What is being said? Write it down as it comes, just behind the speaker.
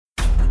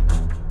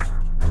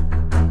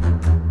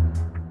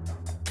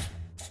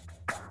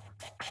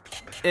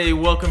Hey,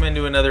 welcome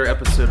into another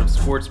episode of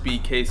Sports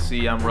Beat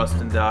KC. I'm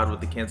Rustin Dodd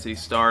with the Kansas City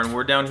Star, and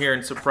we're down here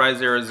in Surprise,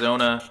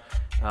 Arizona,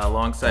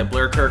 alongside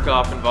Blair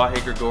Kirchhoff and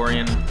Vahe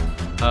Gregorian.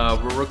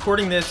 We're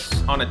recording this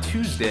on a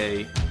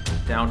Tuesday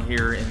down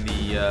here in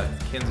the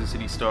Kansas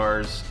City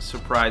Star's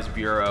Surprise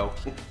Bureau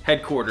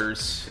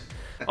headquarters,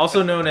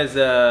 also known as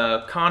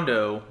a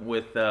condo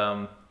with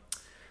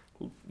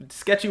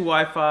sketchy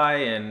Wi-Fi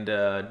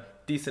and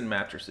decent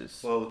mattresses.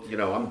 Well, you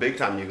know, I'm big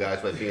time you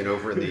guys by being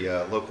over in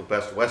the local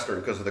Best Western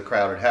because of the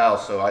crowded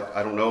house, so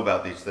I don't know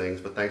about these things,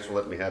 but thanks for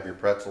letting me have your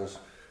pretzels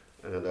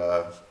and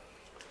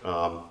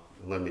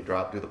letting me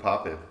do the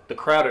pop-in. The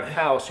crowded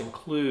house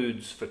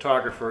includes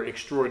photographer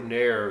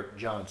extraordinaire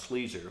John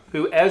Sleezer,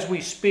 who, as we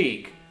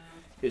speak,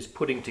 is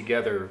putting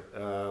together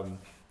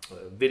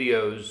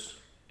videos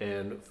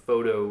and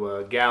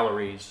photo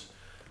galleries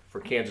for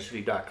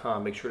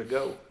KansasCity.com. Make sure to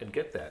go and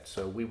get that.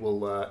 So we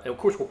will, and of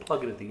course, we'll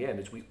plug it at the end,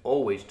 as we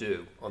always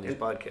do on these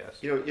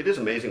podcasts. You know, it is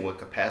amazing what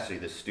capacity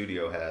this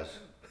studio has.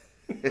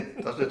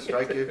 Doesn't it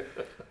strike you?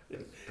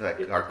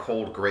 Like our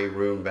cold gray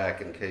room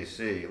back in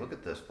KC. Look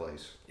at this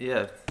place.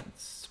 Yeah,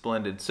 it's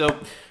splendid. So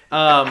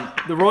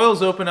the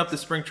Royals open up the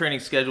spring training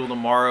schedule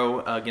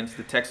tomorrow against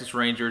the Texas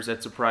Rangers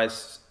at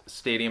Surprise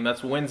Stadium.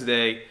 That's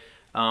Wednesday.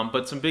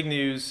 But some big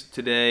news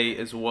today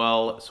as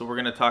well. So we're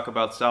going to talk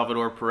about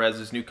Salvador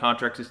Perez's new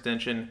contract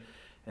extension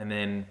and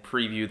then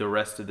preview the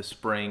rest of the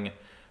spring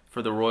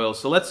for the Royals.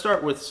 So let's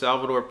start with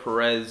Salvador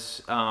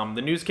Perez.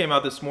 The news came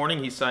out this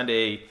morning. He signed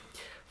a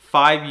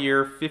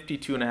 5-year,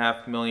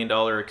 $52.5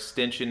 million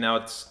extension. Now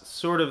it's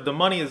sort of, the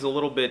money is a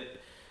little bit,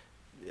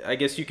 I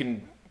guess you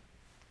can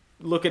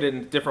look at it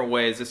in different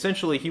ways.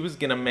 Essentially, he was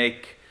going to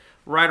make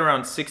right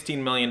around $16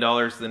 million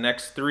the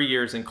next 3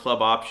 years in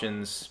club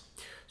options.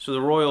 So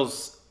the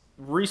Royals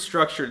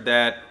restructured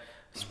that,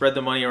 spread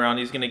the money around.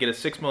 He's going to get a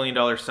 $6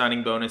 million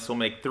signing bonus. He'll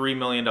make $3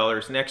 million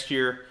next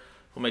year.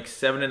 He'll make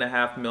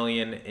 $7.5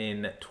 million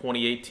in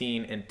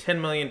 2018 and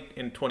 $10 million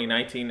in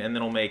 2019, and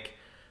then he'll make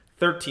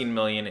 $13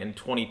 million in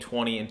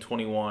 2020 and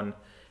 21,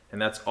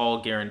 and that's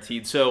all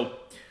guaranteed. So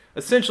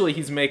essentially,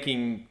 he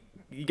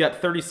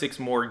got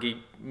 $36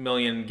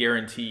 million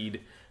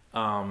guaranteed,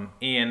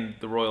 and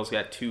the Royals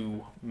got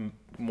 2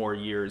 more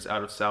years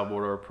out of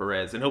Salvador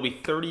Perez, and he'll be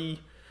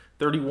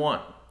 31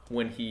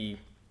 when he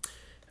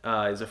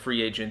is a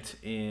free agent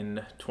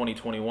in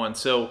 2021.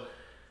 So,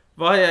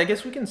 Vahe, I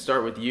guess we can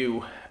start with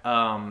you.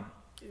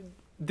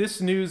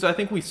 This news, I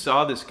think we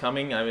saw this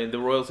coming. I mean, the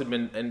Royals had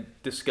been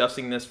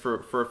discussing this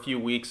for a few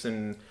weeks,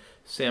 and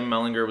Sam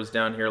Mellinger was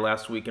down here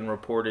last week and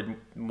reported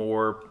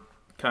more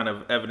kind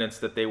of evidence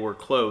that they were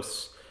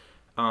close.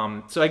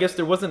 So I guess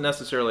there wasn't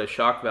necessarily a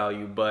shock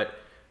value, but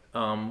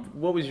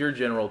what was your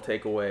general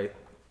takeaway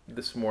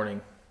this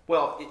morning?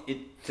 Well,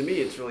 to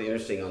me, it's really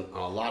interesting on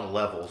a lot of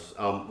levels.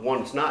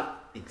 One, it's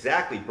not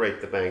exactly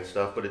break the bank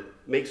stuff, but it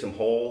makes them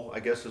whole,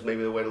 I guess is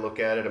maybe the way to look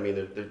at it. I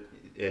mean,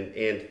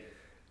 and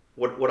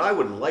what I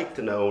would like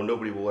to know,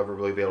 nobody will ever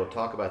really be able to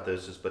talk about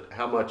this, but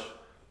how much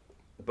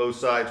both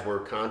sides were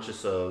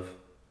conscious of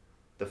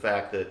the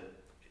fact that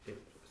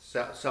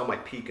Sal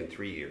might peak in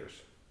 3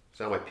 years.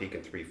 Sal might peak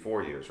in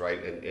 3-4 years,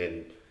 right?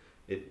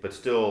 But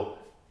still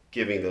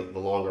giving the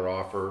longer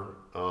offer.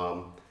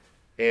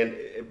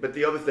 But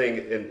the other thing,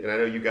 and I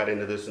know you got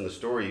into this in the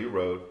story you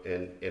wrote,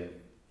 and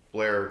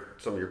Blair,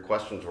 some of your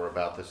questions were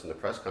about this in the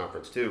press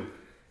conference too.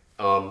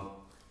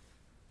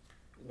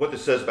 What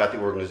this says about the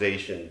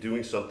organization,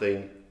 doing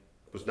something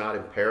was not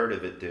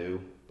imperative it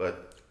do,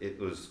 but it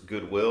was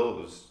goodwill.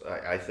 It was,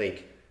 I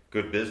think,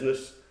 good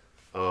business.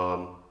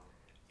 To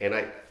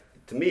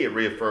me, it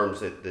reaffirms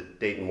that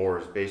Dayton Moore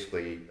is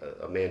basically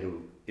a man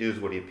who is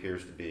what he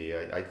appears to be.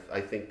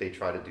 I think they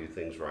try to do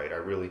things right. I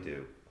really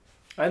do.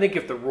 I think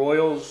if the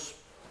Royals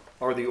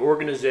are the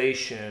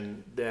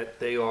organization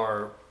that they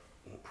are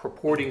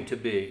purporting to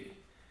be,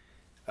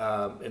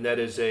 and that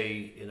is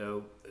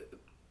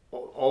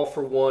all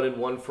for one and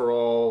one for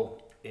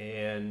all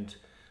and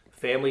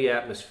family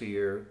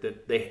atmosphere,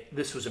 that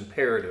this was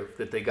imperative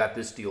that they got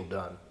this deal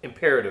done.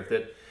 Imperative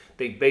that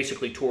they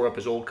basically tore up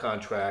his old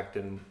contract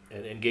and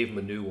gave him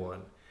a new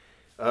one.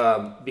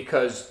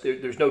 Because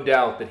there's no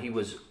doubt that he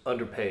was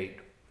underpaid.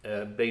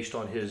 Based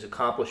on his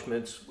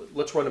accomplishments.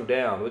 Let's run him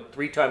down.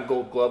 3-time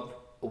Gold Glove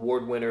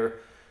Award winner,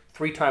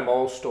 3-time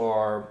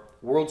All-Star,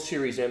 World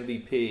Series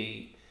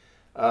MVP,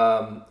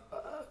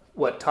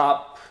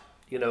 top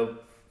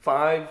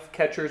 5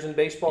 catchers in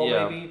baseball,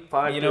 maybe?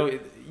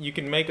 5. You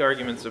can make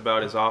arguments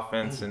about his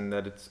offense and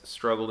that it's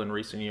struggled in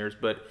recent years,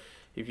 but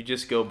if you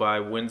just go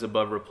by wins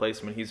above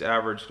replacement, he's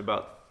averaged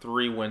about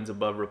 3 wins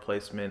above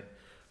replacement,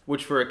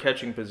 which for a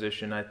catching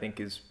position I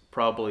think is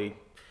probably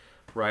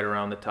right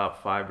around the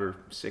top 5 or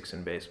 6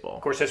 in baseball.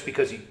 Of course, that's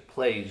because he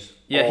plays.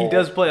 Yeah, he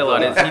does play a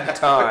lot.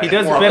 He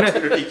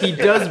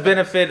does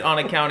benefit on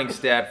a counting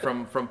stat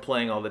from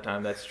playing all the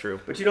time. That's true.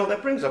 But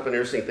that brings up an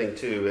interesting thing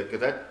too, because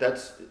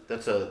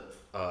that's a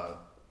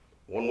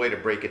one way to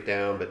break it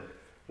down. But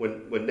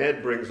when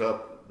Ned brings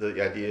up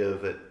the idea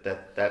of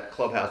that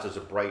clubhouse is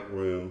a bright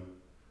room,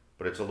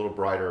 but it's a little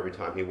brighter every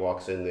time he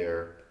walks in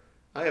there,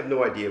 I have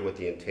no idea what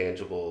the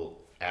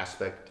intangible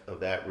aspect of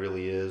that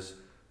really is,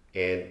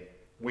 and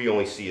we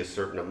only see a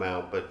certain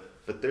amount,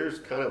 but there's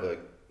kind of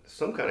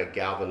some kind of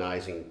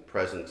galvanizing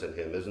presence in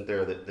him, isn't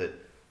there, that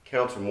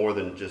counts for more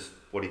than just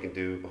what he can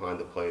do behind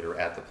the plate or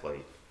at the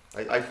plate.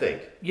 I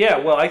think. Yeah,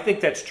 well, I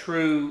think that's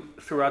true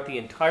throughout the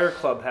entire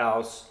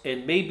clubhouse,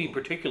 and maybe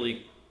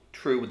particularly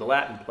true with the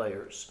Latin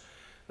players.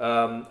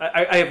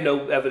 I have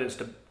no evidence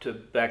to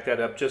back that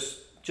up.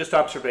 Just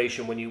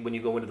observation when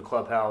you go into the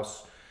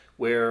clubhouse,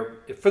 where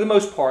for the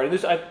most part, and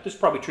this is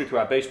probably true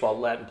throughout baseball,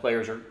 Latin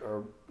players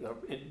are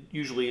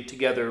usually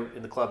together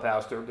in the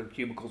clubhouse. Their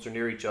cubicles are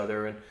near each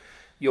other, and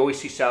you always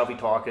see Salvi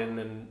talking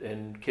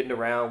and kidding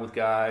around with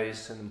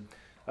guys, and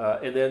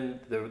then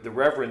the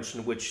reverence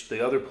in which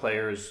the other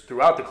players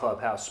throughout the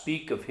clubhouse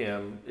speak of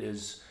him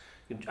is,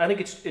 I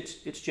think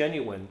it's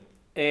genuine.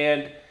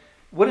 And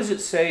what does it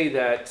say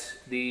that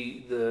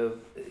the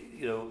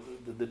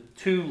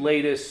two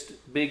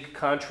latest big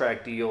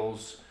contract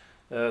deals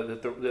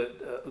that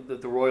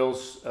the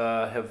Royals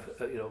have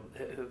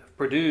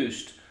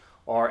produced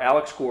are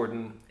Alex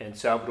Gordon and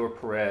Salvador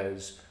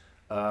Perez?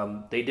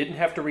 They didn't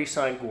have to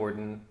re-sign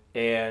Gordon,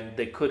 and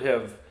they could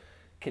have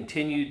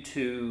continued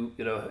to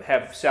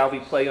have Salvi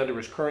play under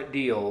his current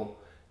deal,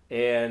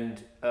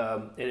 and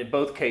in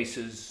both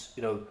cases,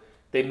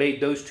 they made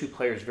those two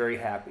players very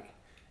happy.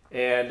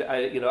 And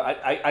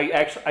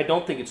I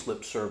don't think it's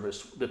lip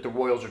service that the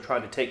Royals are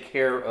trying to take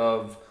care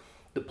of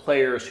the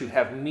players who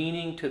have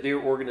meaning to their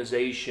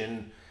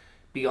organization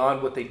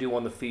beyond what they do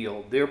on the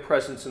field. Their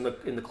presence in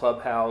the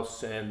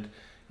clubhouse and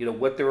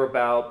what they're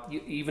about.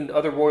 Even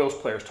other Royals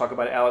players talk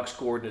about Alex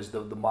Gordon as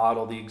the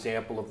model, the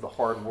example of the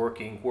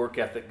hard-working, work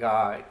ethic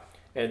guy.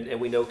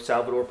 And we know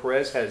Salvador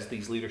Perez has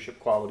these leadership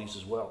qualities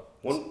as well.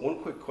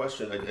 One quick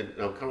question, I kind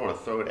of want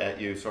to throw it at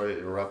you. Sorry to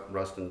interrupt,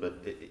 Rustin,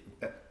 but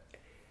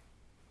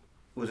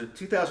was it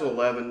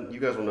 2011? You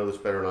guys will know this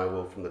better than I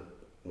will from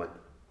my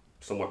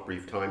somewhat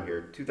brief time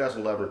here.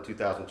 2011 or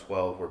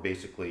 2012, where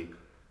basically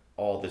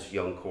all this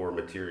young core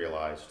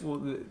materialized.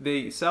 Well,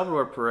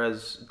 Salvador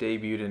Perez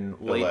debuted in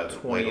late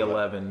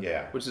 2011,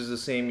 yeah, which is the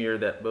same year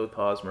that both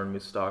Hosmer and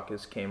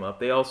Moustakas came up.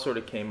 They all sort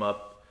of came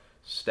up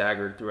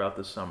staggered throughout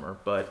the summer.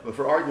 But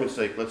for argument's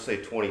sake, let's say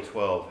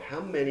 2012. How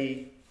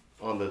many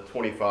on the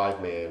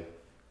 25 man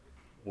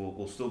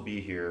will still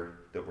be here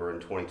that were in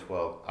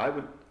 2012?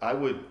 I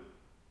would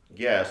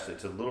guess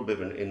it's a little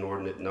bit of an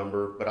inordinate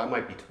number, but I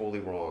might be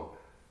totally wrong.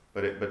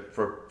 But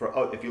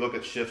if you look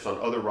at shifts on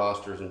other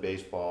rosters in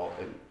baseball,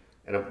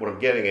 and what I'm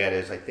getting at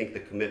is I think the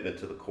commitment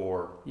to the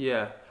core.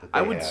 Yeah,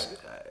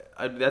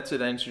 that's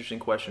an interesting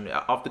question.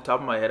 Off the top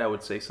of my head, I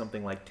would say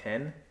something like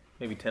 10,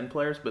 maybe 10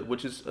 players, but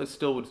which is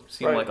still would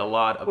seem right. like a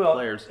lot of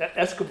players.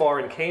 Escobar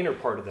and Kane are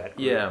part of that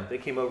group. Yeah. They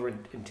came over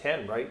in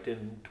 10, right?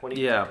 In 2010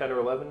 Yeah. or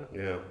 11?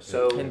 Yeah.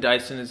 So, and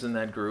Dyson is in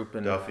that group.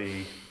 And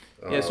Duffy.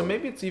 Yeah, so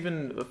maybe it's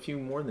even a few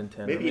more than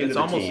 10. Maybe it's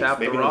almost half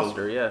the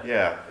roster, yeah.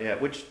 Yeah,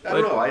 which, I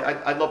don't know.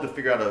 I'd love to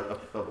figure out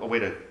a way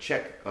to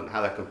check on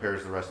how that compares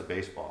to the rest of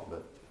baseball.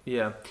 But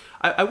yeah.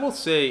 I will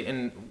say,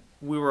 and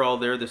we were all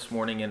there this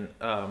morning,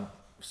 and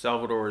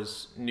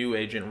Salvador's new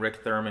agent, Rick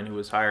Thurman, who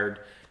was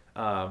hired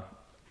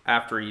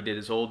after he did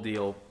his old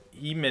deal,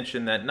 he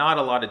mentioned that not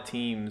a lot of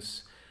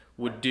teams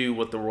would do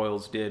what the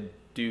Royals did,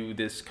 do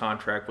this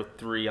contract with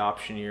 3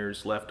 option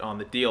years left on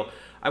the deal.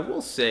 I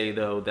will say,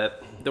 though,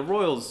 that the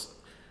Royals,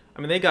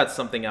 they got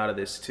something out of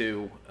this,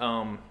 too.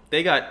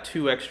 They got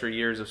 2 extra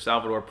years of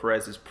Salvador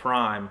Perez's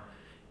prime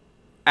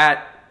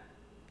at,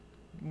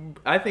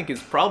 I think,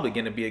 is probably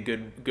going to be a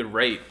good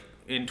rate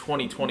in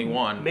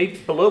 2021. maybe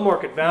below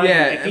market value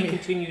Yeah, if he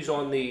continues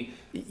on the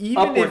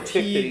upward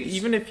tick.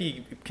 Even if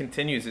he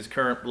continues his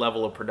current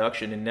level of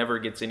production and never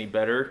gets any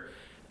better,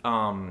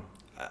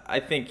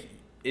 I think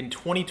in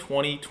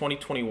 2020,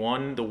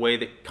 2021, the way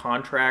that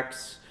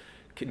contracts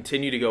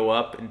continue to go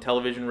up and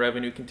television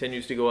revenue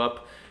continues to go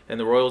up, and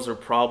the Royals will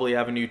probably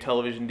have a new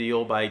television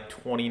deal by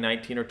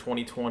 2019 or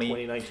 2020.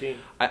 2019.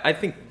 I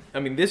think,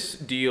 this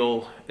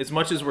deal, as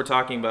much as we're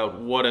talking about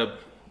what a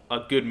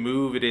good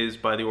move it is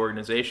by the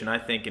organization, I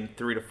think in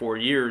 3 to 4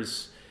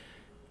 years,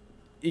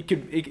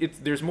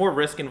 there's more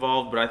risk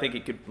involved, but I think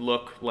it could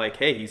look like,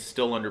 hey, he's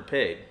still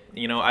underpaid.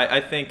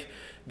 I think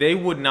they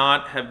would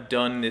not have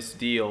done this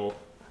deal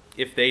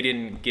if they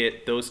didn't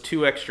get those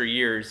 2 extra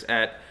years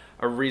at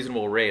a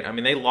reasonable rate.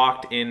 They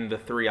locked in the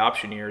 3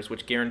 option years,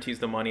 which guarantees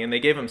the money, and they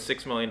gave him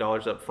 $6 million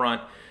up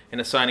front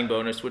and a signing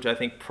bonus, which I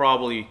think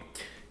probably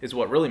is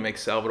what really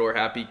makes Salvador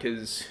happy,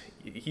 because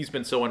he's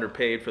been so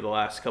underpaid for the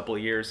last couple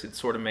of years. It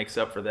sort of makes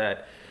up for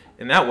that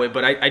in that way.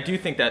 But I do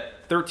think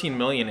that $13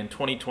 million in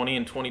 2020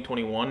 and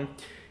 2021,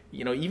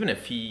 even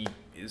if he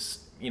is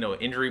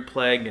injury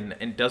plagued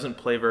and doesn't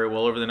play very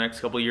well over the next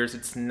couple of years,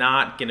 it's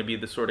not going to be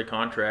the sort of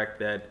contract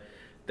that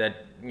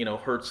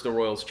hurts the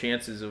Royals'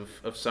 chances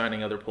of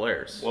signing other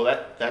players. Well,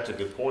 that's a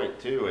good point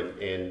too,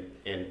 and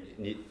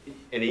even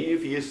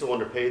if he is still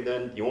underpaid,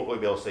 then you won't really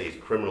be able to say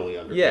he's criminally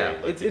underpaid. Yeah,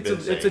 like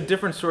it's a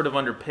different sort of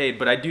underpaid,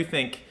 but I do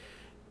think,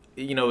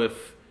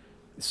 if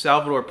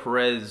Salvador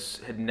Perez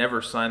had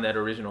never signed that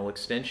original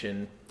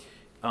extension,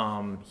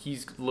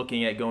 he's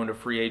looking at going to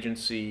free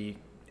agency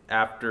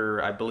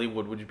after I believe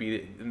would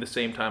be in the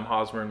same time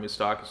Hosmer and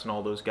Moustakis and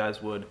all those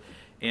guys would.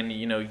 And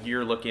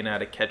you're looking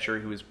at a catcher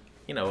who is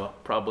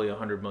probably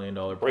 $100 million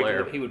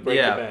player. He would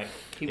break the bank.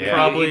 He would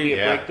Probably he'd be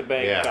a break the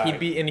bank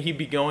guy. He'd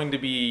be going to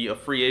be a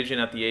free agent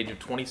at the age of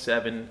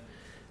 27.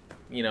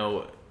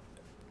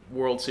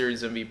 World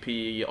Series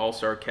MVP,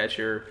 All-Star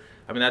catcher.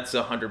 I mean, that's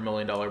a $100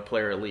 million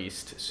player at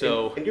least.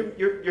 So, and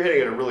you're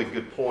hitting at a really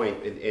good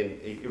point, and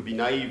it would be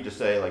naive to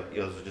say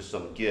this is just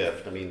some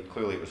gift. I mean,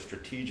 clearly it was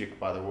strategic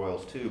by the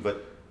Royals too,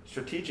 but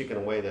strategic in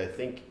a way that I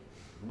think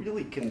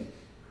really can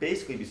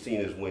basically be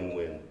seen as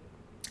win-win.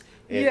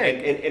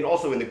 And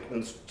also in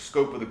the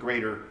scope of the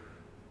greater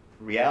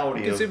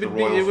reality of the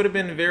Royals. It would have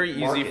been very easy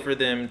market. for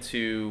them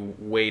to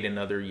wait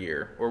another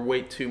year or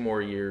wait 2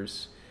 more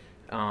years,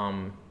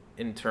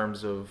 in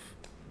terms of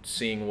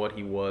seeing what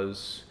he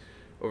was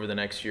over the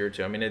next year or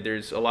two. I mean,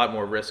 there's a lot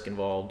more risk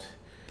involved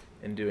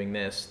in doing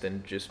this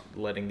than just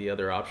letting the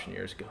other option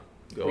years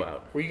go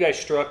out. Were you guys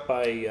struck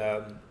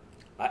by?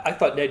 I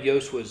thought Ned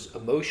Yost was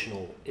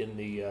emotional in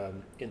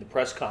the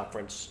press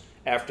conference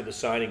after the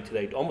signing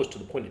today, almost to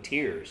the point of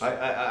tears.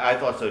 I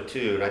thought so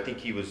too, and I think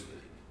he was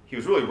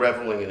really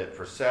reveling in it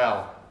for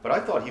Sal. But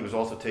I thought he was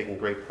also taking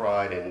great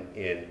pride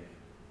in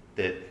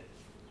that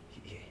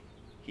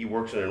he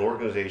works in an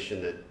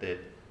organization that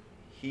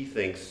he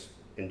thinks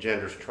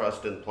engenders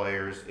trust in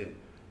players, and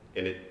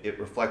it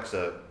reflects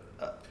a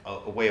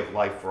way of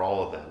life for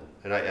all of them.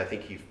 And I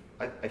think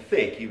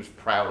he was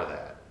proud of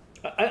that.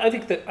 I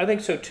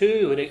think so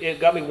too, and it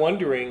got me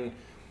wondering,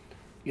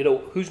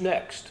 who's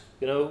next?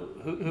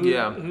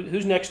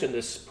 Who's next in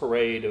this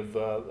parade of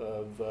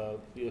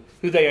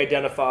who they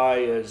identify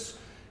as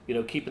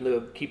keeping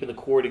the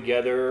core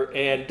together,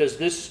 and does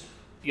this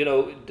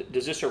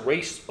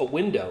erase a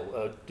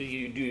window? Do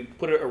you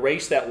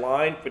erase that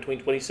line between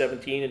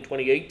 2017 and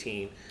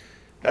 2018?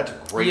 That's a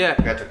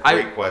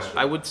great question.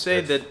 I would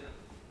say that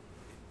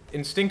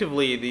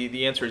instinctively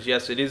the answer is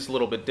yes. It is a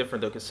little bit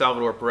different though, because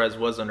Salvador Perez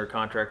was under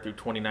contract through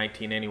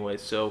 2019 anyway.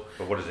 So,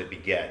 but what does it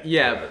beget?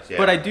 Yeah,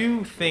 but I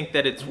do think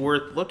that it's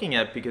worth looking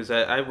at, because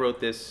I wrote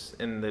this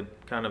in the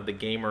kind of the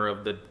gamer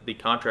of the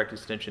contract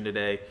extension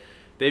today.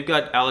 They've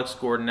got Alex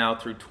Gordon now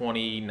through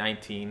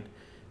 2019.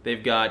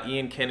 They've got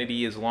Ian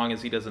Kennedy as long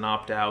as he doesn't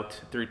opt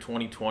out through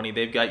 2020.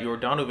 They've got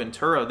Yordano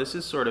Ventura. This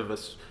is sort of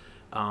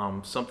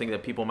something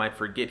that people might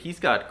forget. He's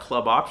got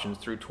club options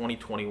through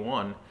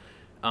 2021,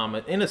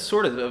 in a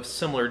sort of a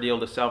similar deal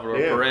to Salvador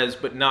Perez,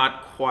 but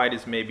not quite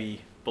as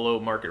maybe below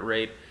market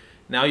rate.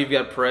 Now you've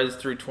got Perez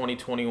through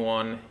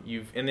 2021.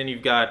 And then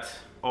you've got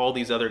all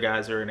these other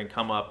guys that are going to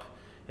come up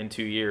in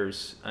 2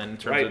 years in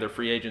terms of their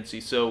free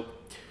agency. So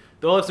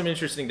they'll have some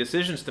interesting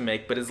decisions to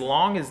make. But as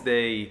long as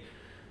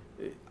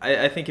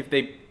I think if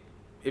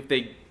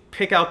they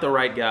pick out the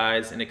right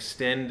guys and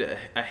extend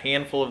a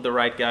handful of the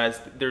right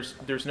guys,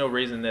 there's no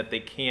reason that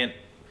they can't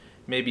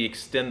maybe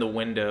extend the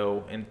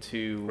window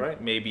into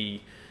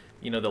maybe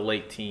the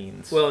late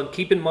teens. Well, and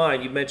keep in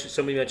mind,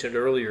 somebody mentioned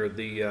earlier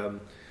the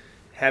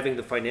having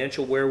the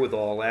financial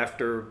wherewithal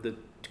after the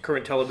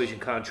current television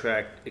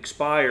contract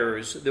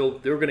expires. They're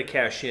going to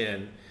cash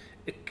in,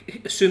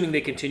 assuming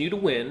they continue to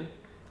win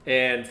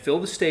and fill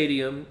the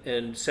stadium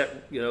and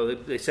set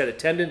they set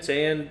attendance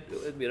and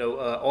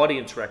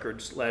audience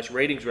records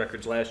ratings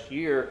records last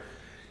year.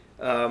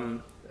 What's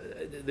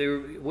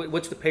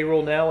the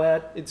payroll now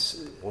at?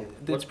 It's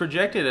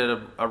projected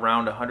at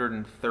around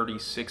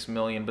 136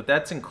 million, but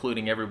that's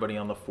including everybody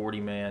on the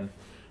 40-man.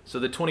 So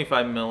the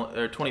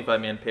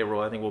 25-man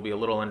payroll I think will be a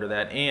little under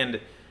that, and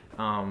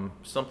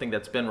something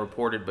that's been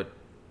reported, but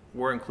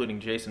we're including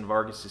Jason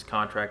Vargas'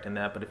 contract in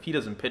that. But if he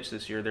doesn't pitch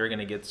this year, they're going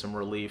to get some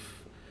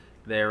relief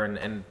there,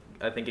 and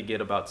I think it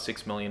get about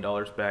 $6 million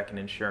back in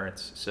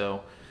insurance,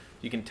 so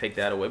you can take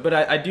that away. But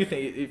I do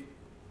think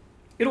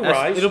it'll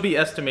rise. It'll be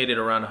estimated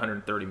around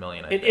 130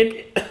 million. I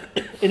think.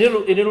 And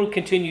it'll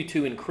continue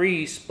to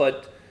increase,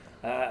 but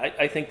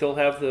I think they'll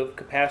have the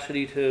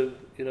capacity to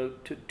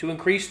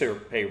increase their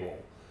payroll.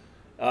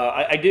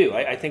 I do.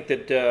 I think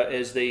that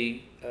as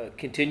they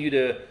continue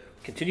to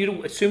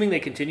assuming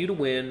they continue to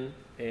win,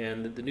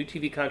 and the new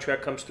TV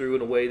contract comes through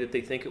in a way that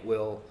they think it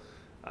will,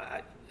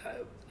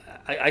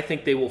 I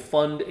think they will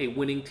fund a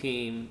winning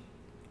team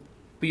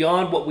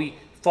beyond what we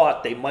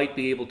thought they might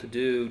be able to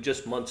do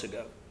just months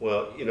ago.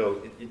 Well,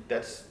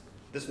 this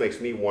makes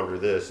me wonder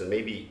this, and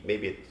maybe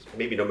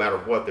no matter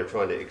what, they're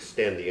trying to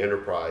extend the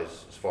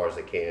enterprise as far as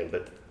they can.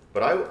 But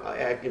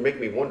you make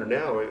me wonder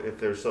now if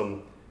there's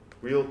some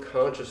real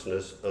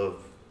consciousness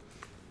of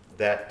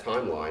that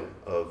timeline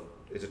of,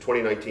 is it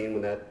 2019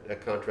 when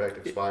that contract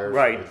expires?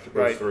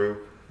 Goes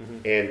through, mm-hmm.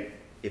 And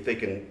if they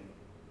can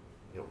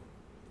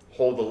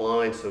hold the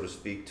line, so to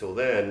speak, till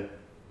then,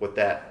 what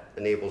that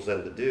enables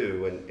them to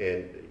do,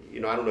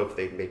 and I don't know if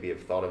they maybe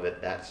have thought of it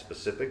that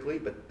specifically,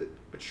 but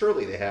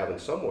surely they have in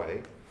some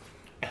way.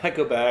 I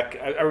go back.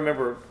 I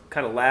remember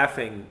kind of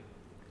laughing,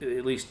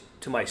 at least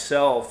to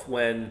myself,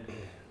 when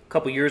a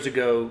couple years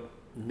ago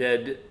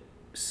Ned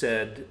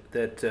said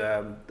that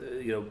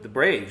the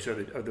Braves are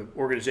the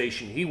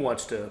organization he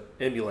wants to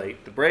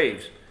emulate. The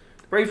Braves,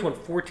 Braves won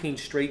 14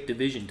 straight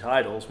division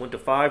titles, went to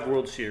 5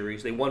 World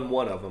Series. They won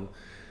one of them.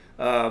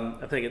 I'm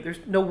thinking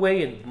there's no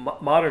way in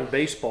modern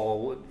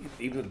baseball,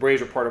 even if the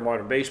Braves are part of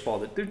modern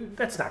baseball,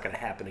 that's not going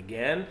to happen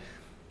again.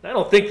 I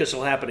don't think this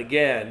will happen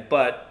again,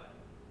 but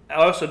I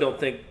also don't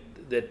think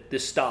that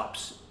this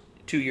stops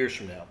 2 years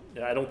from now.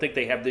 I don't think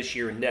they have this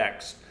year and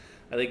next.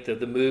 I think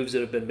the moves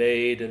that have been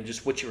made and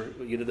just what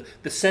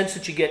the sense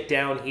that you get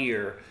down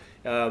here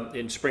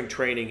in spring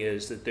training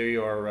is that they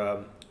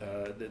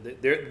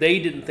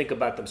didn't think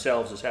about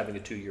themselves as having a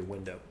 2-year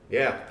window.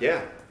 Yeah,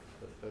 I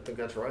think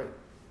that's right.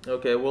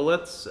 Okay, well,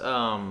 let's,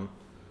 I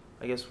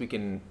guess we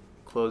can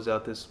close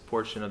out this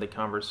portion of the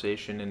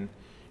conversation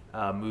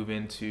and move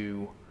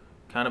into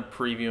kind of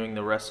previewing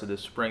the rest of the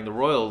spring. The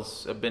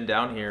Royals have been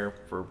down here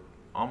for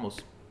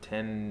almost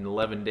 10,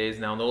 11 days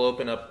now, and they'll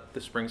open up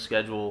the spring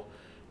schedule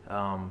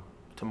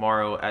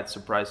tomorrow at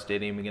Surprise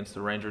Stadium against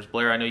the Rangers.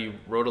 Blair, I know you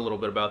wrote a little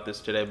bit about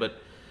this today,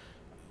 but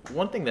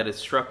one thing that has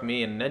struck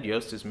me, and Ned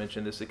Yost has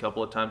mentioned this a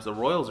couple of times, the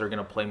Royals are going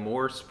to play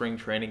more spring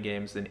training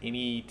games than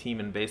any team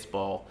in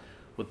baseball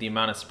with the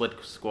amount of split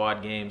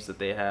squad games that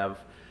they have.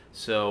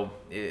 So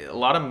a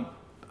lot of,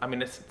 I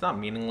mean, it's not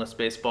meaningless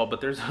baseball,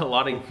 but there's a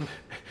lot of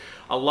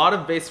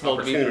baseball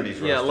to be,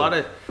 a lot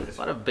of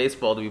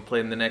baseball to be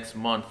played in the next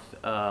month.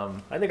 I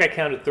think I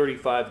counted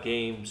 35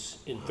 games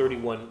in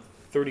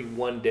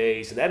 31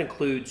 days, and that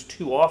includes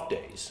 2 off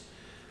days.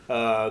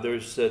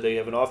 They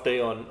have an off day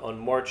on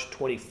March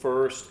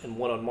 21st and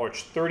one on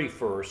March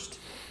 31st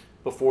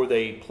before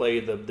they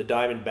play the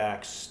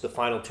Diamondbacks, the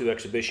final 2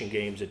 exhibition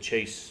games at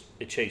Chase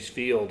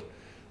Field.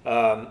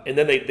 And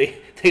then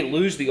they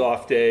lose the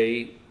off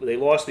day. They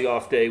lost the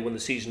off day when the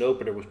season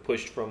opener was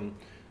pushed from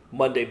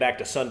Monday back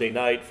to Sunday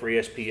night for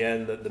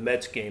ESPN, the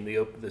Mets game,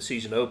 the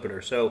season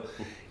opener. So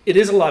it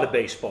is a lot of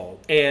baseball.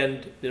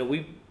 And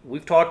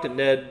we've talked to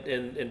Ned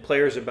and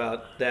players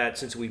about that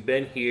since we've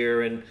been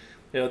here, and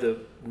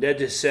Ned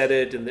has said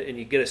it, and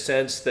you get a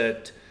sense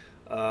that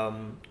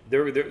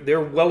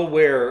they're well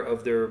aware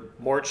of their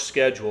March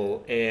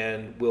schedule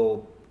and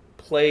will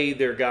play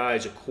their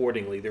guys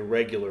accordingly, their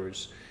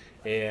regulars.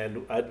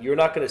 And you're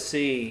not going to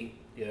see,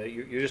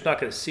 you're just not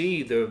going to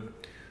see the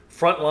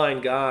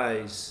frontline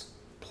guys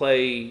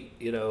play,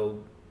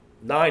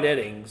 9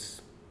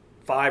 innings,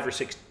 5 or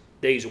 6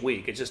 days a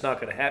week. It's just not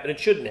going to happen. It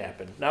shouldn't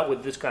happen, not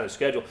with this kind of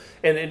schedule.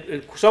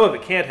 And some of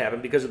it can't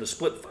happen because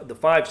of the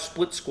 5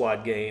 split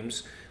squad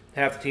games.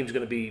 Half the team's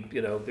going to be,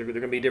 they're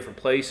going to be different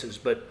places.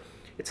 But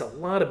it's a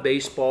lot of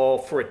baseball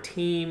for a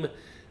team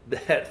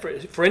that,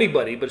 for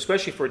anybody, but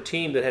especially for a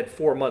team that had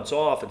 4 months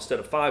off instead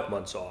of 5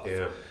 months off.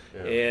 Yeah.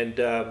 And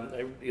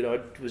I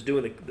was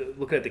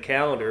looking at the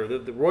calendar.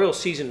 The Royals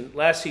season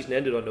last season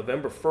ended on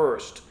November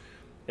 1st,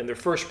 and their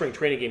first spring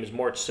training game is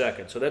March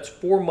 2nd. So that's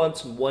 4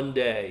 months and 1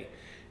 day.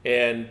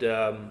 And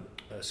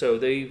so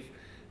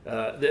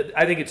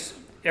I think it's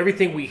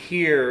everything we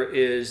hear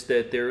is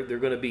that they're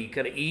going to be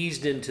kind of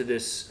eased into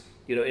this,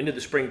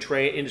 into spring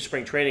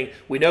training.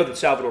 We know that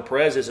Salvador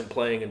Perez isn't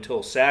playing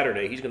until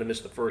Saturday. He's going to miss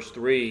the first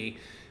 3.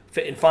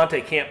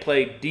 Infante can't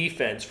play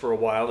defense for a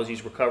while as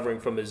he's recovering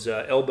from his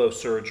elbow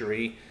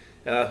surgery.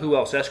 Who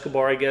else?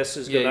 Escobar, I guess,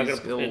 is not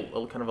going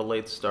to kind of a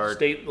late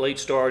start. Late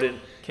start, and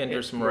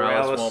Kendrys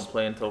Morales won't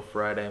play until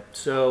Friday.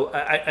 So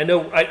I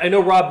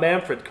know Rob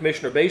Manfred,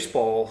 Commissioner of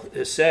Baseball,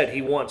 has said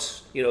he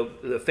wants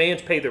the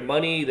fans pay their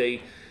money.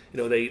 They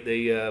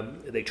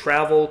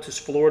travel to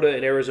Florida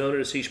and Arizona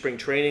to see spring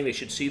training. They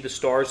should see the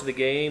stars of the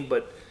game,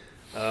 but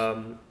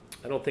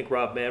I don't think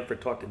Rob Manfred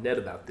talked to Ned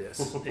about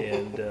this,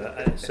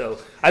 and so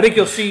I think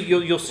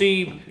you'll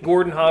see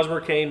Gordon,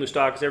 Hosmer, Kane,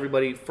 Moustakas,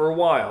 everybody for a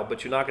while,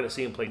 but you're not going to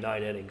see him play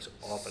 9 innings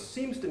often.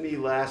 Seems to me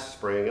last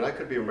spring, and I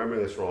could be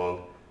remembering this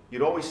wrong,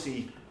 you'd always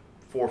see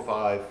 4 or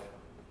 5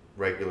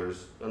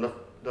 regulars, enough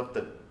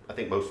that I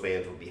think most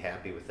fans would be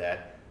happy with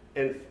that.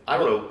 And I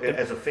don't know,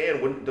 as a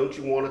fan, don't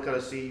you want to kind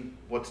of see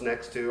what's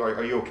next too?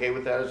 Are you okay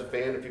with that as a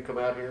fan if you come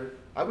out here?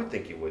 I would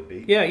think you would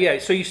be. Yeah.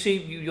 So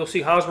you'll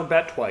see Hosmer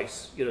bat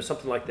twice,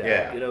 something like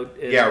that.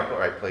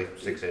 Yeah. Play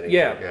 6 innings.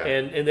 Yeah.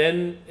 And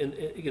then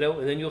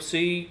you'll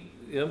see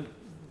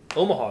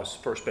Omaha's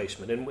first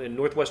baseman and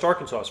Northwest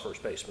Arkansas's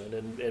first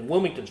baseman and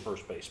Wilmington's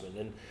first baseman.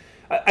 And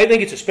I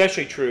think it's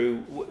especially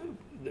true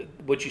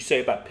what you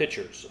say about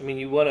pitchers. I mean,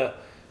 you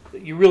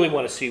really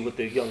want to see what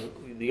the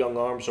young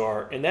arms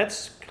are, and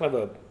that's kind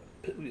of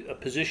a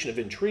position of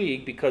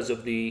intrigue because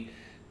of the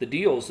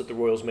deals that the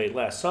Royals made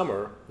last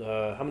summer.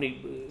 How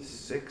many?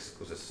 6?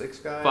 Was it 6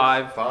 guys?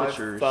 5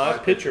 pitchers.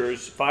 5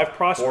 pitchers, 5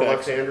 prospects. 4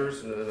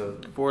 left-handers.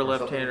 4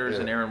 left-handers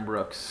and Aaron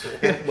Brooks.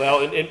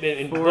 Well,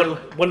 and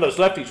one of those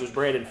lefties was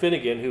Brandon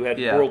Finnegan, who had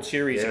World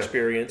Series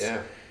experience.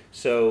 Yeah.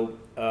 So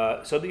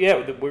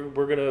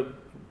we're gonna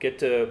get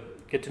to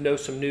know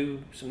some new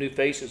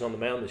faces on the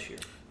mound this year.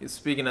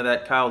 Speaking of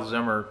that, Kyle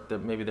Zimmer,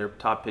 that maybe their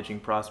top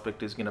pitching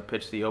prospect, is going to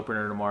pitch the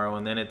opener tomorrow,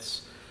 and then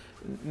it's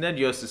Ned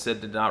Yost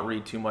said to not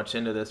read too much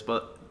into this,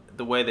 but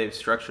the way they've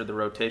structured the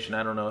rotation,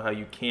 I don't know how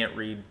you can't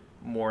read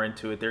more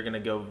into it. They're going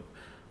to go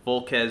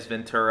Volquez,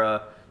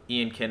 Ventura,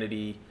 Ian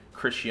Kennedy,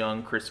 Chris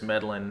Young, Chris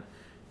Medlin,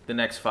 the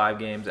next 5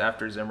 games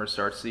after Zimmer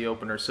starts the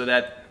opener. So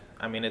that,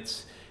 I mean,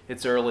 it's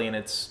early and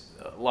it's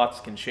lots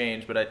can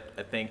change, but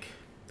I think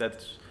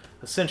that's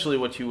essentially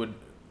what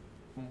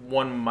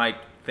one might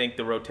think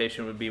the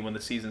rotation would be when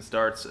the season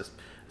starts,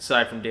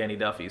 aside from Danny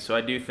Duffy. So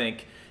I do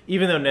think,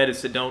 even though Ned has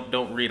said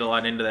don't read a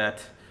lot into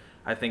that,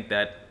 I think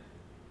that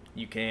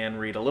you can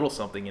read a little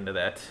something into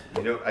that.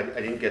 I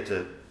didn't get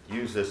to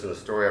use this in the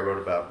story I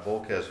wrote about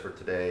Volquez for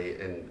today,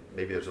 and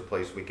maybe there's a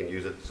place we can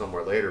use it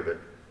somewhere later, but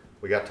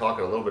we got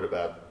talking a little bit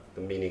about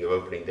the meaning of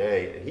opening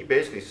day, and he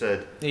basically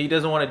said he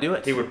doesn't want to do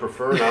it. He would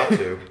prefer not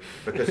to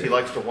because he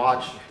likes to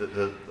watch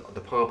the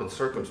pomp and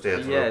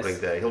circumstance of opening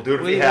day. He'll do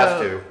it if he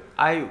has to.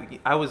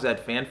 I was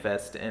at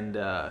FanFest,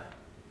 and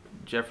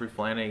Jeffrey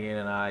Flanagan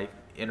and I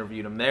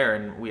interviewed him there,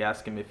 and we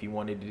asked him if he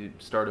wanted to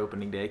start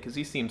opening day because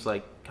he seems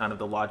like kind of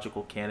the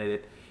logical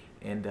candidate.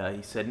 And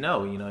he said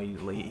no.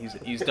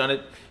 He's done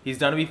it. He's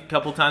done it a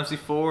couple times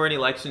before, and he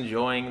likes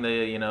enjoying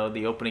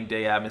the opening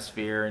day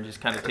atmosphere and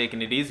just kind of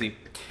taking it easy.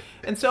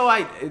 And so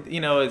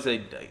as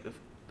a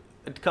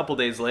couple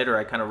days later,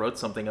 I kind of wrote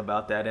something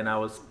about that, and I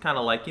was kind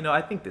of like,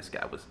 I think this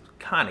guy was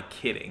kind of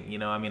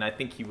kidding. I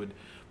think he would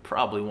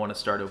probably want to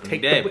start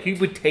opening day. He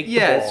would take the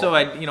ball. Yeah. So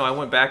I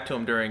went back to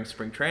him during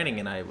spring training,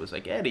 and I was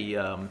like, Eddie,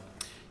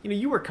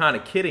 you were kind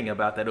of kidding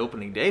about that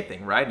opening day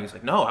thing, right? And he's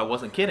like, no, I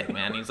wasn't kidding,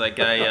 man. He's like,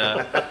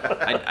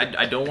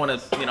 I don't want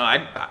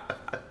to,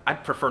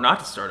 I'd prefer not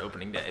to start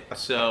opening day.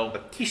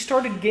 So he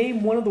started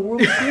game 1 of the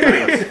World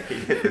Series.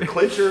 The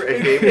clincher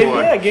and game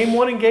 1. Yeah, game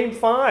 1 and game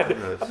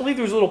 5. I believe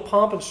there was a little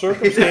pomp and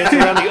circumstance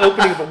around the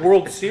opening of the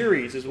World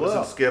Series as well.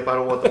 Listen, Skip, I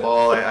don't want the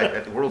ball.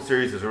 The World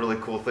Series is a really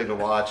cool thing to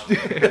watch.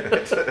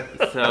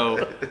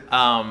 So,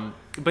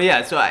 but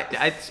yeah, so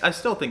I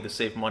still think the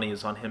safe money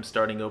is on him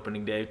starting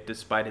opening day,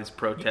 despite his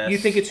protests. You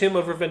think it's him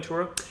over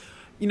Ventura?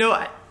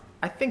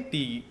 I think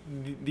the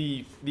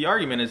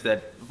argument is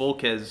that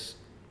Volquez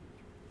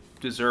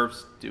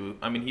deserves to.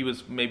 I mean, he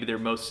was maybe their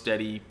most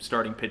steady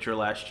starting pitcher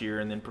last year,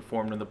 and then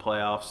performed in the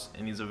playoffs,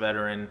 and he's a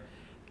veteran.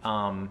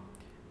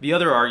 The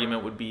other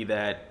argument would be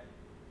that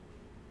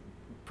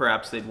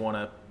perhaps they'd want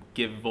to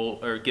give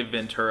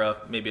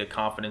Ventura maybe a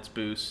confidence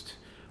boost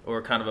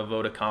or kind of a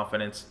vote of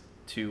confidence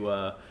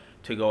to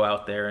go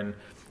out there, and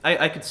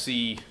I could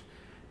see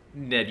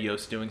Ned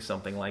Yost doing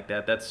something like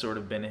that. That's sort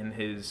of been in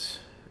his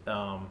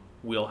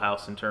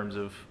wheelhouse in terms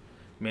of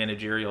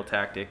managerial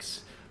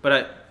tactics.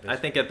 But I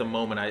think at the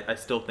moment, I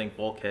still think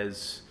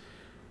Volquez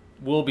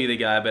will be the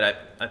guy, but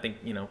I think,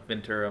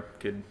 Ventura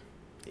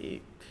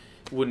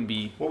wouldn't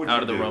be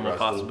out of the realm of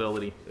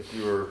possibility. If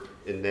you were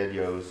in Ned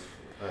Yost,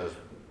 as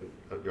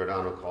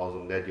Giordano calls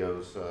him, Ned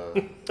Yost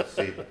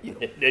seat.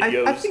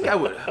 I think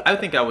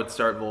I would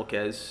start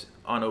Volquez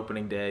on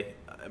opening day.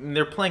 I mean,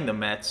 they're playing the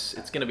Mets.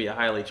 It's going to be a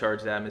highly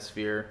charged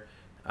atmosphere.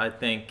 I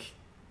think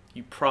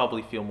you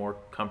probably feel more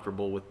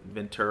comfortable with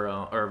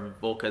Ventura or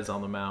Volquez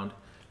on the mound.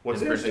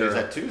 What's interesting is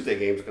that Tuesday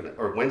game's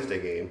or Wednesday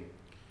game.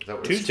 Is that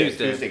what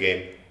Tuesday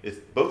game?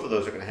 Both of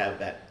those are going to have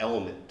that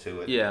element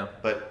to it. Yeah.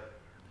 But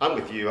I'm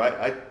with you.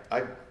 I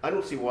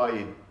don't see why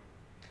you.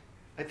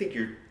 I think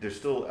there's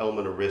still an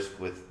element of risk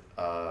with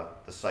the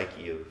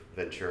psyche of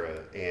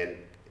Ventura, and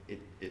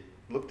it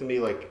looked to me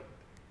like it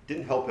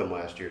didn't help him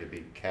last year to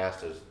be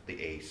cast as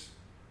the ace.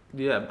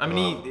 Yeah, I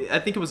mean, I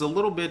think it was a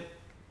little bit,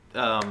 it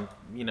was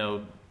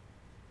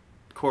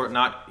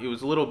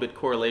a little bit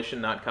correlation,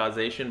 not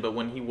causation. But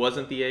when he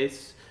wasn't the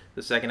ace,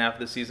 the second half of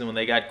the season, when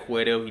they got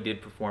Cueto, he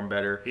did perform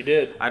better. He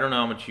did. I don't know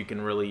how much you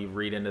can really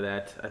read into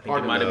that. I think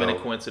it might have been a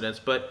coincidence,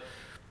 but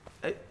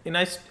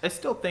I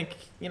still think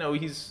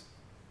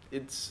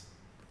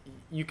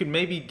you could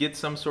maybe get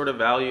some sort of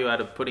value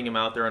out of putting him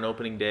out there on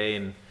opening day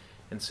and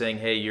saying,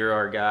 hey, you're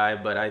our guy.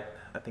 But I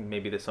think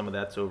maybe that some of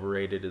that's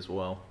overrated as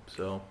well.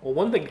 So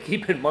one thing to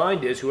keep in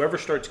mind is whoever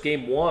starts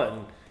game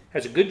 1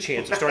 has a good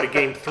chance of starting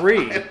game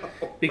 3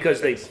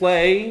 because they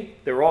play,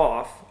 they're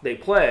off. They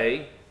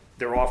play,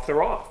 they're off,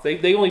 they're off.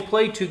 They only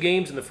play 2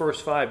 games in the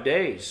first 5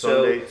 days.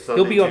 Sunday,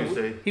 he'll be on.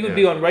 Tuesday. He would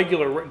be on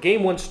regular.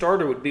 Game 1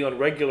 starter would be on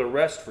regular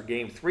rest for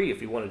game 3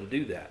 if he wanted to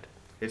do that.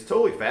 It's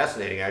totally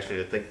fascinating, actually,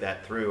 to think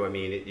that through. I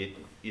mean,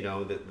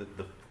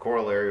 the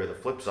corollary or the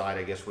flip side,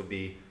 I guess, would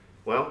be,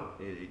 well,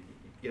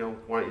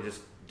 why don't you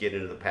just get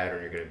into the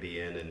pattern you're going to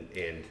be in,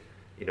 and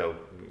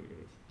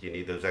do you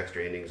need those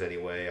extra innings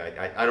anyway?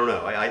 I don't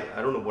know.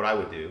 I don't know what I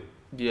would do.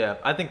 Yeah,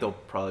 I think they'll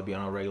probably be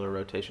on a regular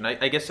rotation.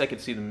 I guess I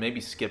could see them maybe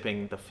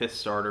skipping the 5th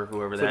starter,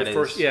 whoever that is.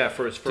 For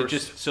his first.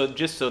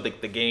 Just so the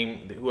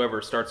game,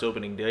 whoever starts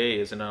opening day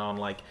isn't on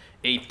like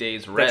 8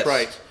 days rest.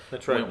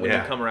 That's right. When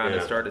you come around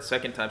and start a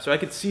second time. So I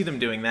could see them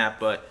doing that,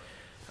 but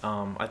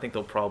I think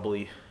they'll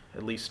probably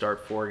at least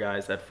start 4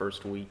 guys that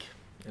first week.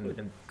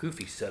 And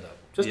goofy setup.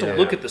 Just to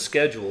look at the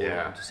schedule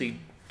to see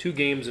 2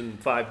 games in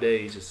 5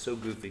 days is so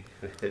goofy.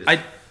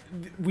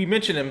 We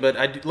mentioned him,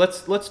 but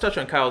let's touch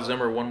on Kyle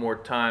Zimmer one more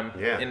time.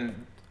 Yeah.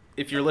 And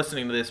if you're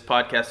listening to this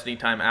podcast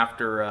anytime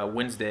after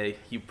Wednesday,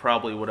 he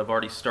probably would have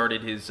already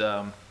started his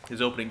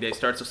opening day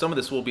start. So some of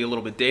this will be a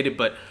little bit dated,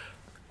 but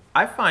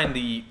I find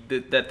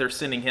that they're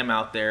sending him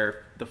out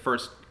there the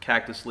first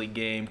Cactus League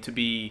game to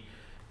be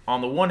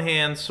on the one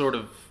hand, sort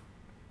of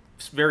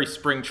very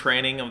spring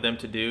training of them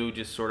to do,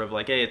 just sort of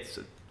like, hey, it's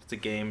a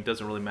game,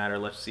 doesn't really matter,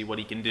 let's see what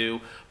he can do.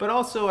 But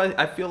also,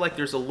 I feel like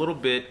there's a little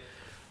bit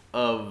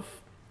of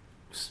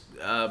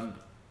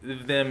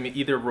them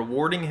either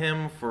rewarding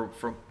him for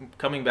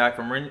coming back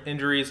from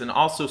injuries, and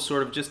also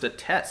sort of just a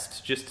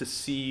test, just to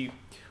see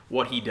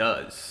what he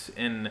does.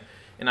 And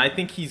I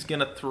think he's going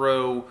to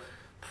throw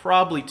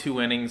probably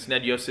 2 innings.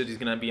 Ned Yost said he's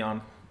going to be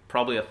on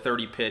probably a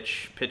 30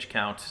 pitch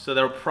count, so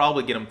that'll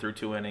probably get him through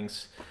 2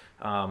 innings,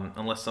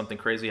 unless something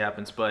crazy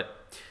happens. But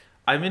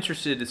I'm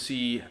interested to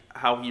see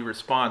how he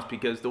responds,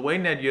 because the way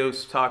Ned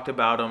Yost talked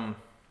about him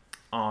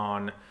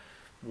on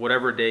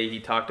whatever day he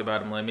talked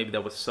about him, like maybe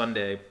that was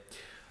Sunday,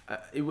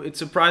 it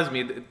surprised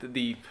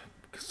me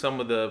some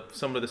of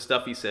the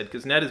stuff he said,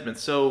 because Ned has been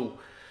so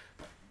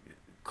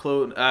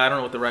close. I don't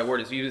know what the right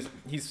word is.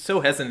 He's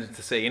so hesitant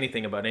to say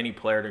anything about any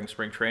player during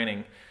spring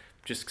training,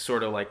 just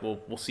sort of like,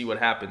 we'll see what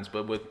happens.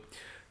 But with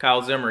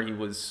Kyle Zimmer, he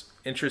was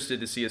interested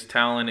to see his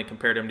talent and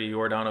compared him to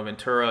Yordano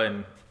Ventura,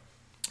 and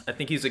I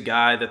think he's a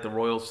guy that the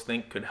Royals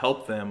think could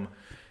help them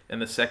in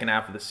the second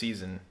half of the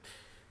season.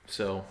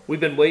 So we've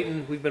been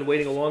waiting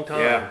a long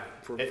time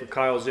for for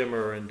Kyle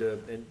Zimmer and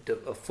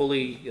a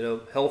fully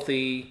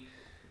healthy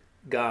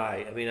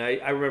guy. I mean,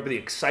 I remember the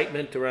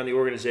excitement around the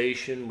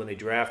organization when they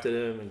drafted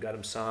him and got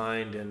him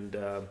signed, and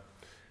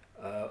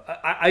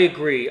I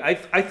agree.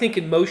 I think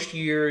in most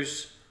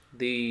years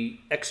the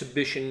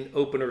exhibition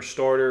opener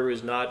starter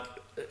is not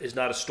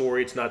a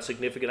story. It's not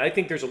significant. I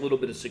think there's a little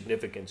bit of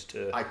significance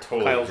to I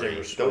totally Kyle agree.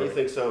 Zimmer's story. Don't you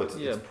think so?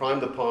 It's prime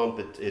the pump.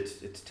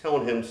 It's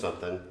telling him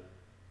something,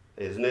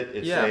 isn't it?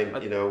 It's saying,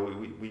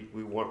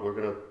 we're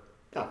gonna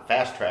not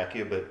fast track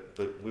you,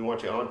 but we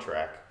want you on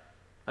track.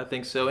 I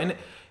think so. And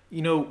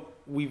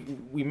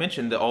we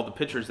mentioned that all the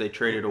pitchers they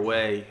traded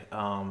away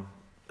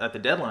at the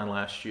deadline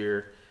last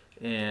year,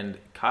 and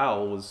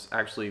Kyle was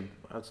actually,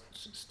 I was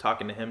just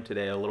talking to him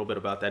today a little bit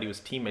about that. He was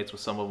teammates with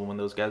some of them when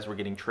those guys were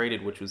getting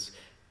traded, which was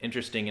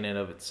interesting in and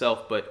of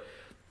itself. But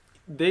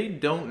they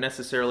don't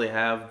necessarily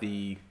have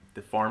the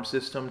farm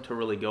system to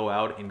really go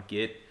out and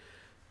get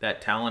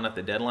that talent at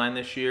the deadline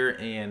this year.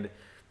 And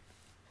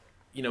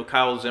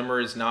Kyle Zimmer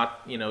is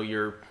not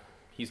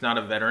he's not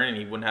a veteran and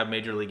he wouldn't have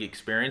major league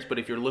experience, but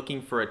if you're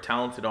looking for a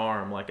talented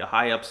arm, like a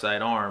high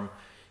upside arm,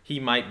 he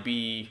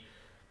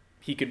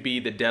could be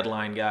the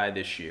deadline guy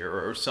this year,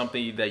 or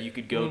something that you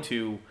could go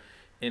to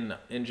in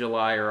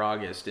July or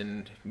August,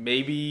 and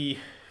maybe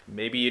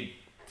it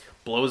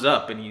blows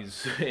up and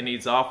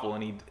he's awful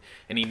and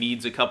he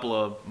needs a couple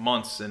of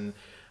months and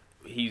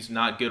he's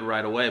not good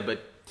right away.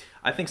 But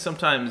I think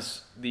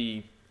sometimes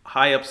the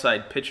high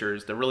upside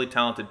pitchers, the really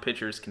talented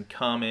pitchers, can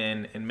come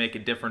in and make a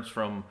difference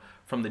from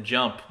the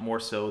jump more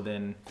so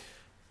than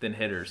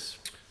hitters.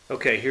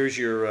 Okay, here's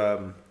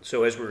your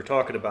so as we were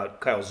talking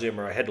about Kyle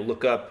Zimmer, I had to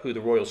look up who the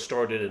Royals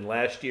started in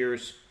last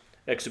year's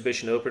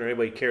exhibition opener.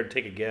 Anybody care to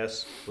take a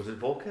guess? Was it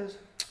Volquez?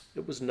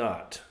 It was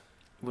not.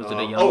 Was it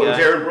a young guy? Oh, it was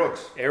Aaron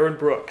Brooks. Aaron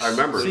Brooks. I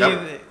remember.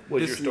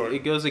 Was your start?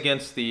 It goes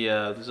against the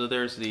so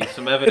there's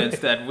some evidence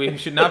that we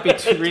should not be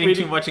reading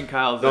too much in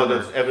Kyle Zimmer. No,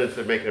 there's evidence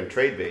they're making him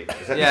trade bait.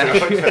 Yeah.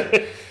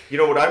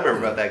 What I remember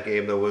about that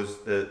game though was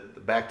the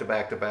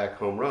back-to-back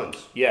home runs.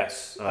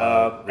 Yes.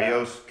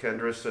 Rios,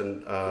 Kendris,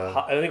 and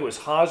I think it was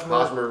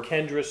Hosmer,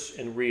 Kendris,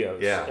 and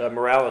Rios. Yeah.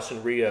 Morales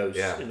and Rios.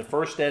 Yeah. In the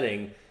first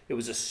inning, it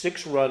was a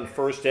 6-run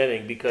first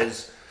inning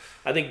because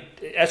I think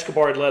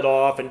Escobar had led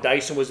off and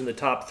Dyson was in the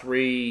top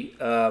 3,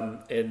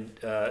 and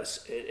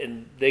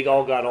they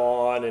all got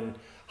on. And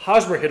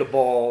Hosmer hit a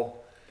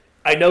ball.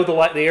 I know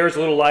the air is a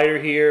little lighter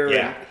here.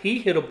 Yeah. And he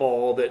hit a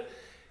ball that,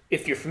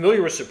 if you're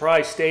familiar with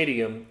Surprise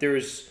Stadium,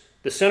 there's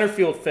the center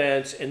field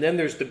fence, and then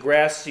there's the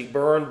grassy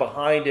berm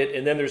behind it,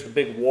 and then there's the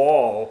big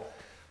wall.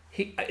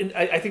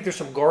 I think there's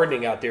some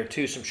gardening out there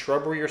too, some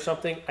shrubbery or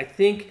something. I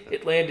think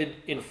it landed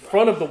in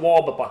front of the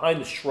wall, but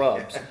behind the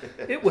shrubs.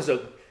 It was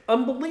an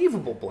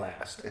unbelievable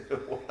blast.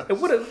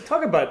 And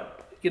talk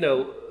about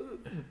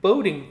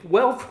boding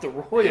well for the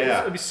Royals.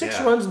 Yeah, I mean,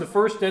 6 runs in the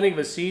first inning of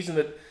a season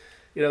that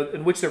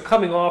in which they're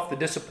coming off the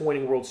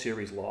disappointing World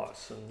Series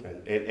loss,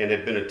 and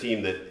had been a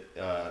team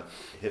that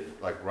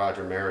hit like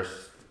Roger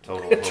Maris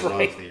total That's home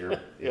right. runs the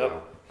year.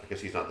 I guess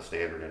he's not the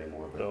standard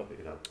anymore, but No.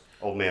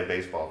 old man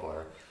baseball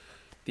player.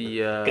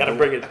 Gotta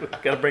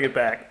bring it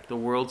back. The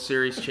World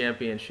Series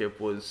championship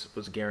was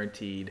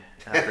guaranteed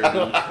after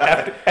the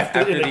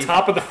After the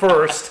top of the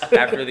first.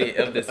 after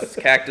this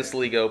Cactus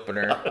League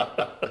opener.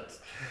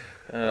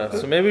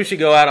 So maybe we should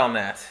go out on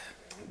that.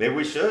 Maybe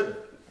we should.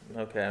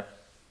 Okay.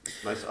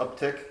 Nice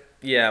uptick.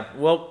 Yeah.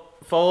 Well,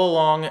 follow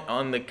along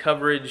on the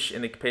coverage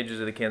in the pages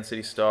of the Kansas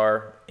City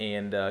Star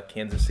and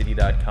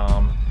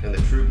kansascity.com. And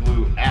the True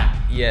Blue app.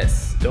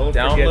 Yes. Don't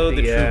download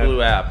forget the True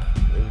Blue app.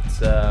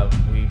 It's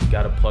we've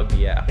got to plug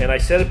the app. And I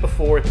said it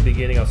before at the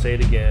beginning, I'll say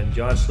it again.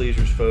 John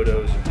Sleezer's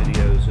photos and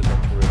videos have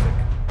been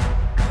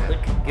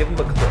terrific. Give him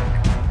a click.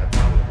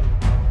 Absolutely.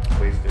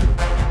 Please do.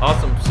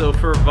 Awesome. So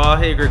for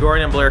Vahe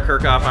Gregorian and Blair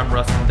Kirchhoff, I'm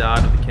Rustin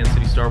Dodd of the Kansas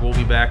City Star. We'll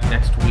be back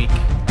next week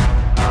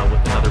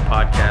with another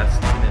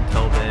podcast. And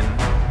until then,